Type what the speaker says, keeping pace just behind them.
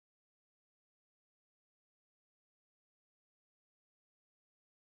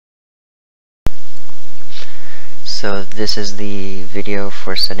So this is the video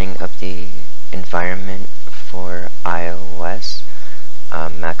for setting up the environment for iOS,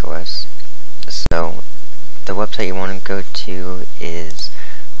 macOS. So the website you want to go to is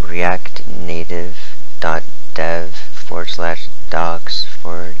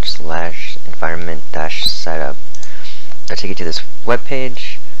react-native.dev/docs/environment-setup. That'll take you to this web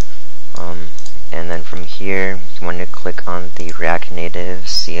page, and then from here you want to click on the React Native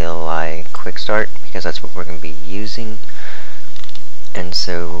CLI Quick Start, because that's what we're going to be using. And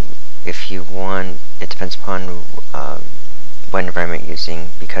so if you want, it depends upon what environment you're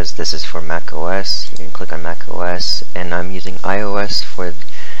using. Because this is for macOS, you can click on macOS, and I'm using iOS for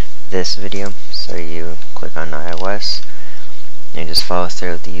this video, so you click on iOS and you just follow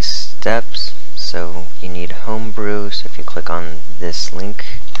through these steps. So you need Homebrew, so if you click on this link,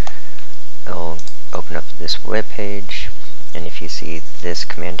 it'll open up this web page, and if you see this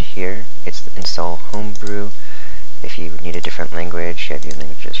command here, it's install Homebrew. If you need a different language, you have your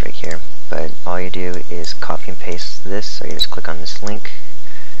languages right here, but all you do is copy and paste this. So you just click on this link,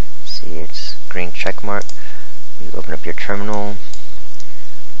 see it's green check mark, you open up your terminal.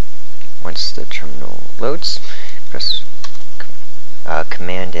 Once the terminal loads, press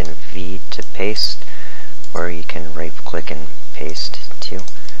Command and V to paste, or you can right click and paste too,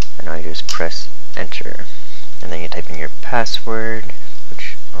 and all you do is press enter, and then you type in your password,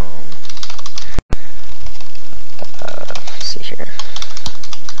 which let's see here.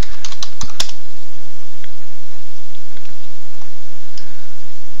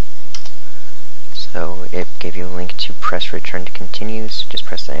 So it gave you a link to press return to continue, so just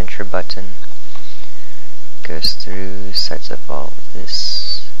press the enter button. Goes through, sets up all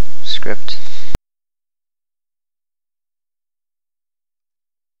this script.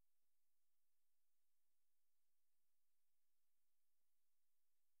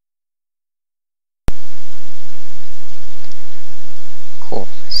 Cool,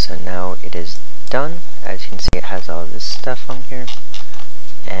 so now it is done. As you can see, it has all this stuff on here.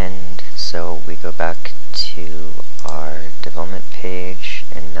 And so we go back to our development page,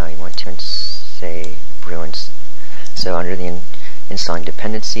 and now you want to say brew. So under the installing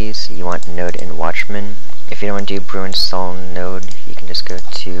dependencies, you want node and watchman. If you don't want to do brew install node, you can just go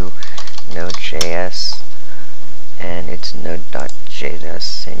to node.js, and it's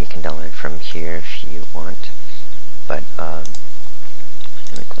node.js, and you can download it from here if you want. But let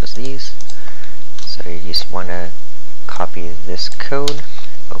me close these. So you just want to copy this code,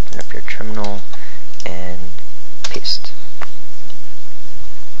 open up your terminal, and paste.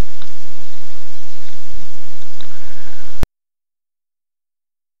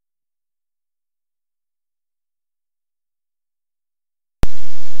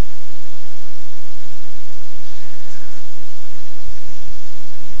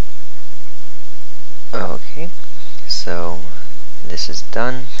 Okay, so this is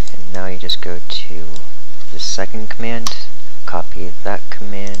done, and now you just go to the second command, copy that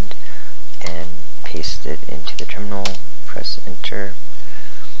command, and paste it into the terminal, press enter.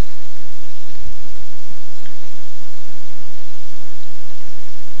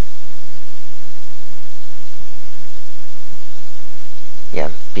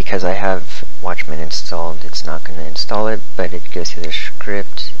 Yeah, because I have Watchman installed, it's not going to install it, but it goes through the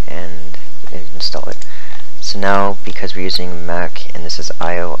script and it install it. So now, because we're using Mac and this is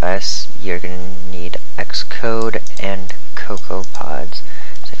iOS, you're going to need Xcode and Cocoapods.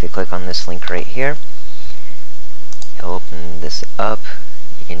 So if you click on this link right here, it'll open this up.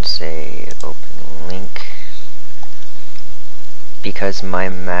 You can say open link. Because my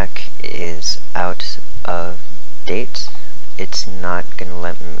Mac is out of date, it's not going to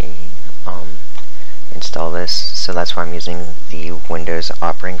let me install this, so that's why I'm using the Windows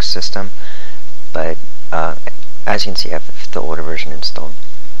operating system. But as you can see, I have the older version installed.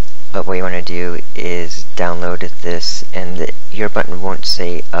 But what you want to do is download this, and your button won't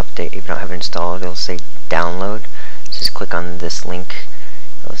say update if you don't have it installed, it'll say download. So just click on this link,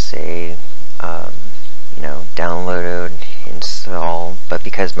 it'll say downloaded, install, but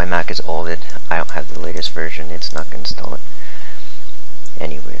because my Mac is old, I don't have the latest version, it's not going to install it.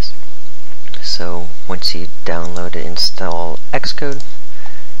 Anyways, so once you download it, install Xcode,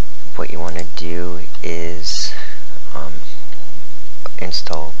 what you want to do is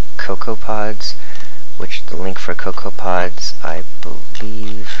install Cocoapods, which the link for Cocoapods, I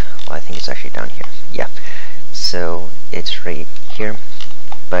believe, well, I think it's actually down here. Yeah, so it's right here.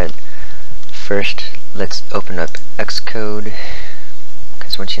 But first, let's open up Xcode,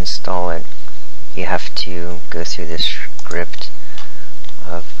 because once you install it, you have to go through this script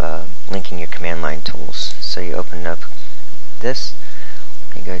of linking your command line tools. So you open up this,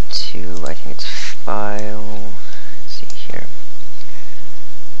 you go to, I think it's File,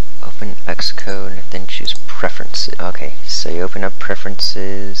 open Xcode, then choose Preferences. Okay, so you open up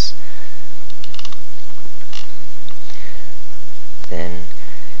Preferences, then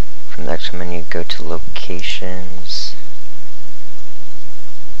from the Xcode menu go to Locations.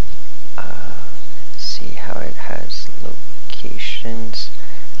 See how it has locations.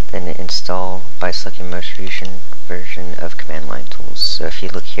 Then install by selecting most recent version of command line tools. So if you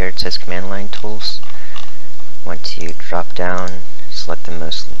look here, it says command line tools. Want to drop down, select the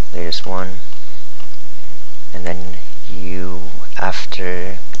most latest one, and then you,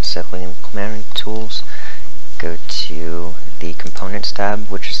 after selecting command line tools, go to the Components tab,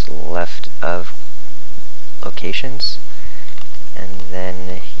 which is to the left of Locations, and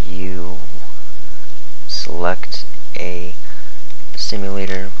then you select a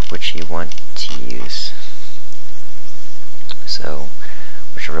simulator which you want to use. So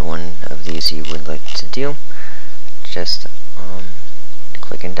whichever one of these you would like to do, just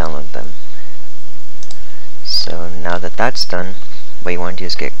click and download them. So now that that's done, what you want to do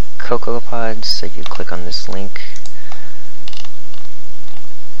is get Cocoapods. So you click on this link,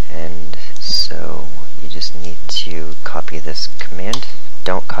 and so you just need to copy this command.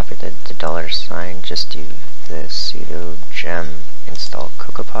 Don't copy the $, just do the sudo gem install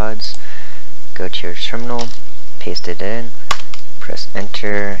Cocoapods. Go to your terminal, paste it in, press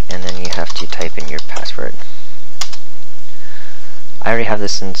enter, and then you have to type in your password. I already have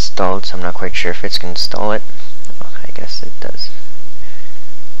this installed, so I'm not quite sure if it's going to install it. Oh, I guess it does.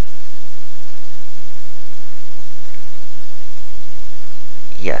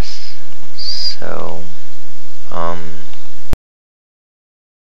 Yes. So,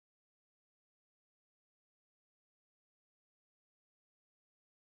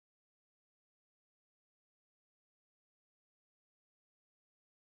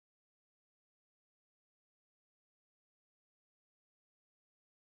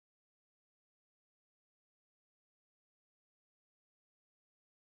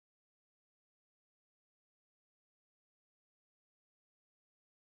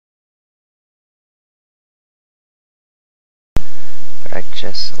 I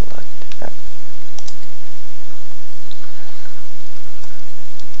just selected that.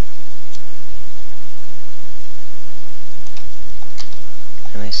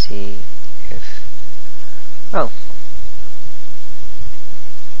 Let me see if... Oh!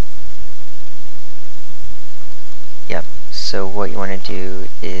 Yep, so what you want to do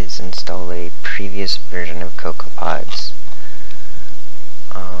is install a previous version of Cocoapods.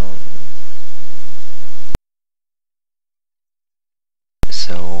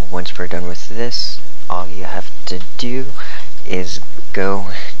 So once we're done with this, all you have to do is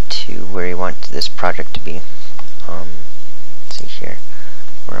go to where you want this project to be. Let's see here,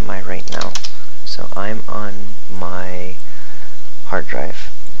 where am I right now? So I'm on my hard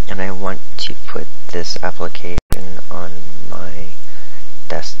drive, and I want to put this application on my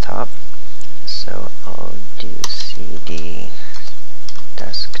desktop. So I'll do cd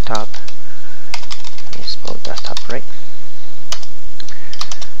desktop. Let me spell desktop right.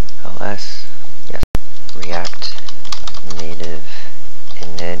 ls, yes, react native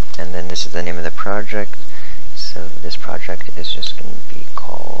init, and then this is the name of the project. So this project is just going to be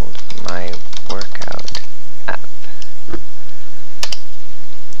called my workout app.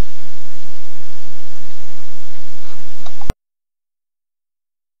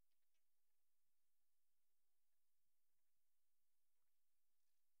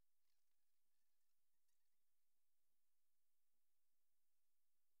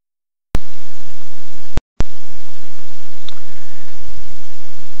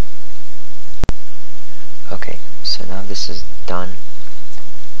 Okay, so now this is done.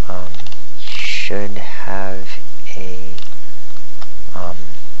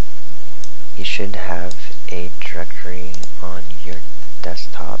 You should have a directory on your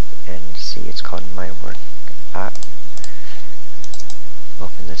desktop, and see it's called my work app.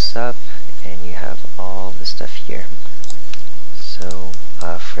 Open this up, and you have all the stuff here. So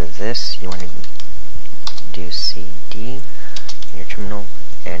for this, you want to do cd in your terminal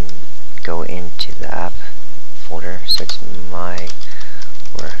and go into the app folder. So it's my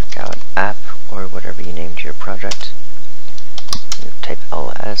workout app, or whatever you named your project. You type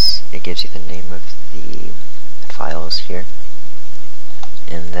ls, it gives you the name of the files here,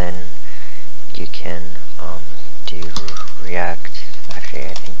 and then you can do react. Actually,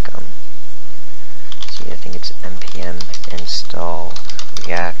 I think I think it's npm install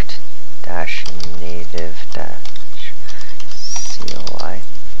react-native-cli,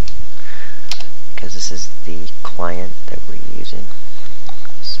 because this is the client that we're using.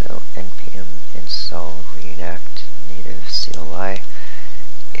 So npm install react-native-cli.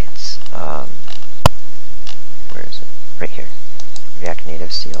 It's where is it? Right here,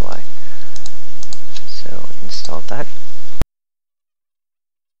 react-native-cli. So install that.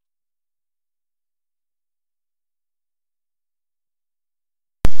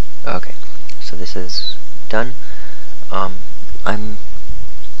 Okay, so this is done. I'm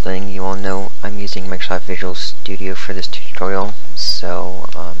letting you all know I'm using Microsoft Visual Studio for this tutorial, so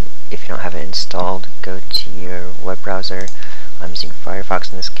if you don't have it installed, go to your web browser. I'm using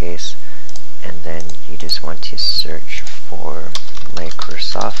Firefox in this case, and then you just want to search for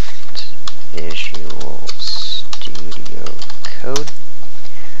Microsoft Visual Studio Code,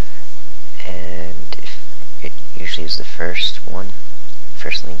 and it usually is the first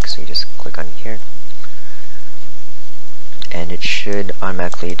link, so you just click on here, and it should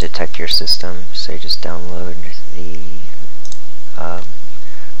automatically detect your system, so you just download the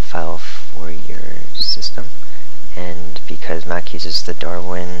file for your system. And because Mac uses the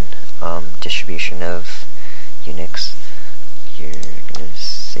Darwin distribution of Unix, you're going to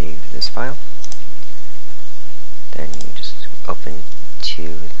save this file. Then you just open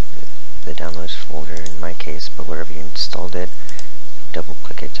to the downloads folder in my case, but wherever you installed it, double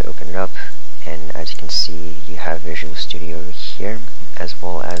click it to open it up, and as you can see you have Visual Studio here as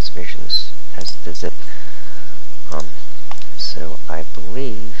well as the zip. So I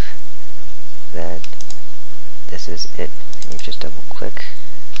believe that this is it, and you just double click,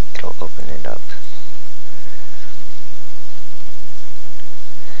 it'll open it up.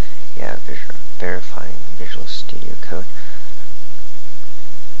 Yeah, verifying Visual Studio Code.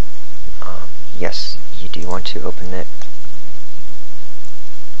 Yes, you do want to open it.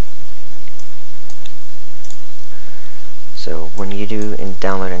 So when you do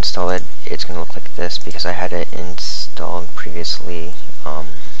download and install it, it's going to look like this because I had it installed previously.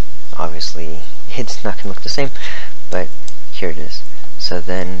 Obviously it's not going to look the same, but here it is. So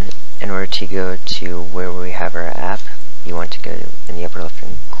then in order to go to where we have our app, you want to go in the upper left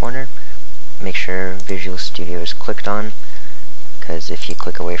hand corner, make sure Visual Studio is clicked on, because if you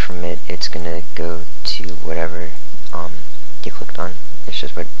click away from it, it's going to go to whatever you clicked on. It's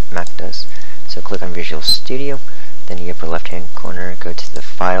just what Mac does. So click on Visual Studio, then in the upper left hand corner, go to the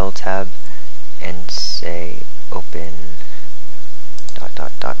File tab and say open ...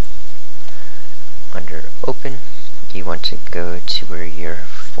 Under Open, you want to go to where your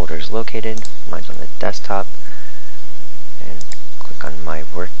folder is located. Mine's on the desktop, and click on My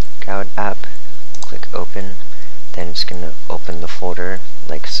Workout app, click Open. Then it's going to open the folder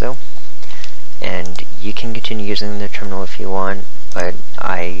like so, and you can continue using the terminal if you want, but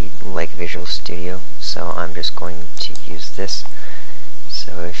I like Visual Studio, so I'm just going to use this.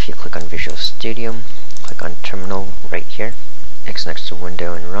 So if you click on Visual Studio, click on Terminal right here, X next to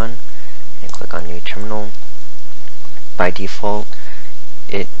Window and Run, and click on New Terminal. By default,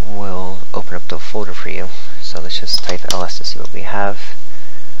 it will open up the folder for you. So let's just type ls to see what we have.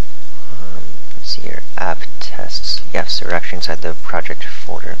 Let's see here, app tests. Yeah, so we're actually inside the project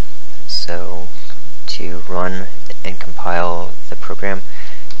folder. So to run and compile the program,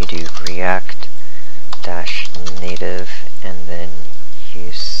 you do react-native, and then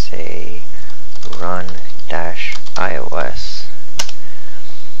you say run-ios.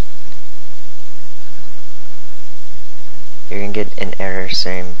 You're going to get an error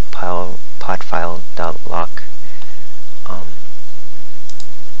saying podfile.lock.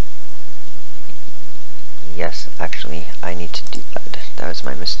 Yes, actually, I need to do that. That was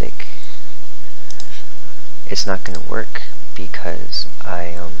my mistake. It's not going to work because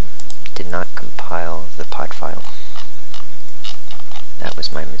I did not compile the pod file. That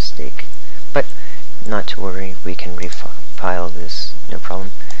was my mistake. But not to worry, we can refile this, no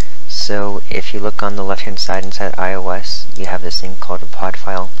problem. So if you look on the left hand side inside iOS, you have this thing called a pod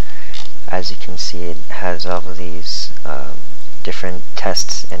file. As you can see, it has all of these different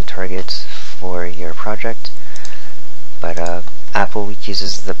tests and targets for your project, but Apple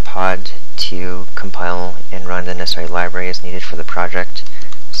uses the pod to compile and run the necessary library as needed for the project.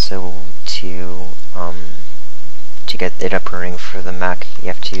 So to get it up and running for the Mac, you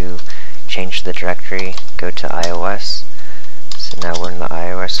have to change the directory, go to iOS. So now we're in the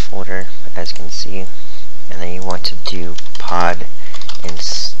iOS folder, as you can see, and then you want to do pod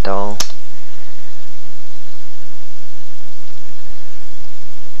install.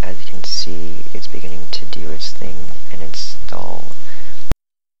 As you can see, it's beginning to do its thing and install.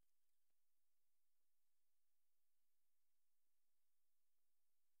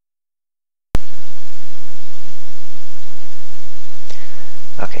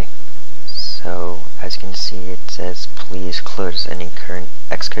 Okay, so as you can see, it says please close any current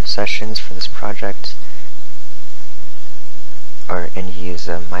Xcode sessions for this project. and use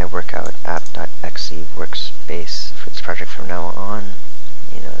my workout app.exe workspace for this project from now on.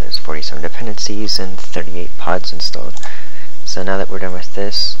 You know, there's 47 dependencies and 38 pods installed. So now that we're done with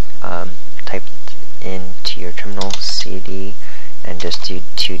this, type into your terminal cd and just do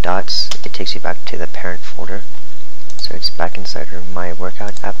 2 dots. It takes you back to the parent folder. So it's back inside my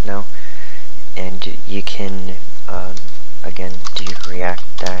workout app now. And you can, again, do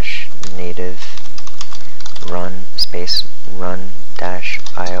react-native run space run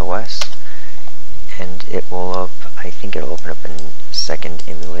 -ios, and it will I think it'll open up a second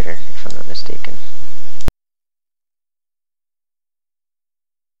emulator if I'm not mistaken.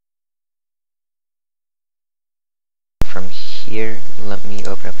 From here, let me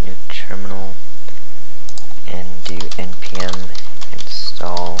open up a new terminal and do npm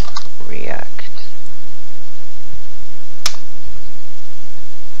install react.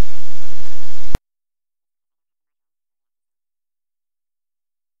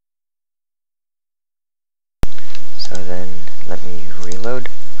 So then let me reload.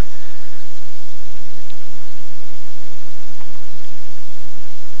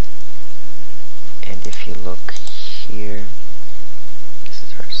 And if you look here, this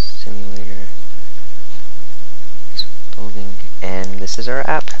is our simulator. It's building, and this is our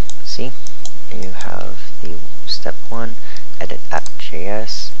app. See? You have the step 1, edit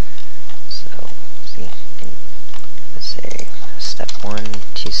app.js. So see, and let's say step 1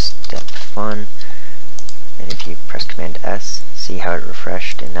 to step fun. And if you press Command S, see how it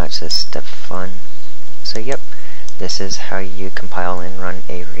refreshed, and now it says step fun. So yep, this is how you compile and run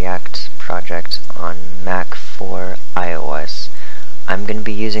a React project on Mac for iOS. I'm going to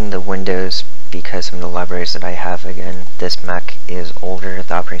be using the Windows because some of the libraries that I have, again, this Mac is older,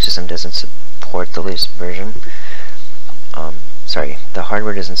 the operating system doesn't support the latest version. Sorry, the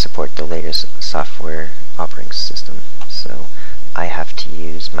hardware doesn't support the latest software operating system, so I have to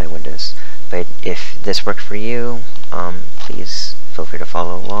use my Windows. But if this worked for you, please feel free to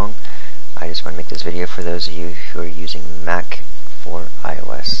follow along. I just want to make this video for those of you who are using Mac for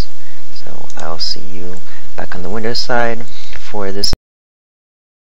iOS. So I'll see you back on the Windows side for this.